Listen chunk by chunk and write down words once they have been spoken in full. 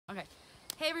Okay.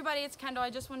 Hey everybody, it's Kendall. I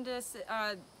just wanted to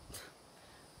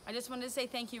say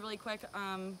thank you really quick.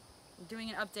 Doing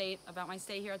an update about my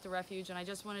stay here at the refuge, and I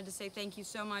just wanted to say thank you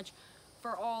so much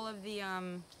for all of the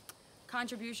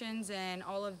contributions and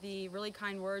all of the really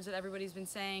kind words that everybody's been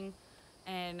saying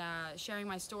and sharing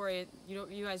my story.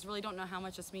 You guys really don't know how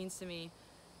much this means to me,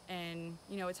 and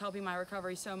it's helping my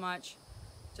recovery so much.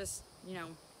 Just so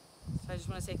I just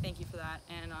want to say thank you for that.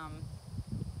 And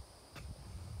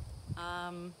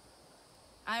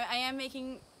I am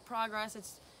making progress.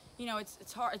 It's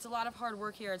hard. It's a lot of hard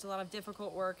work here. It's a lot of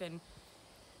difficult work, and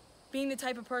being the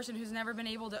type of person who's never been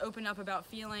able to open up about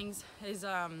feelings is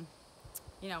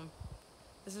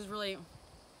this is really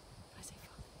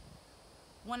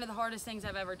one of the hardest things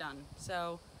I've ever done.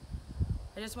 So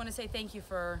I just want to say thank you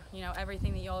for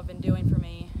everything that y'all have been doing for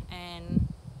me. And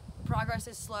progress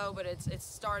is slow, but it's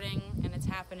starting and it's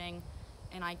happening,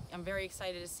 and I'm very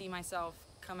excited to see myself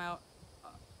come out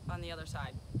on the other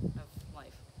side of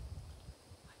life.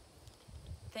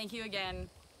 Thank you again,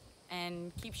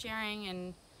 and keep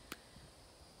sharing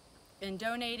and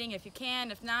donating if you can.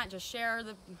 If not, just share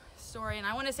the story. And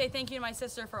I want to say thank you to my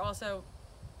sister for also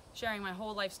sharing my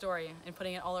whole life story and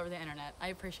putting it all over the internet. I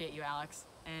appreciate you, Alex,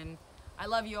 and I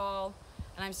love you all,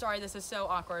 and I'm sorry this is so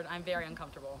awkward. I'm very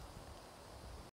uncomfortable.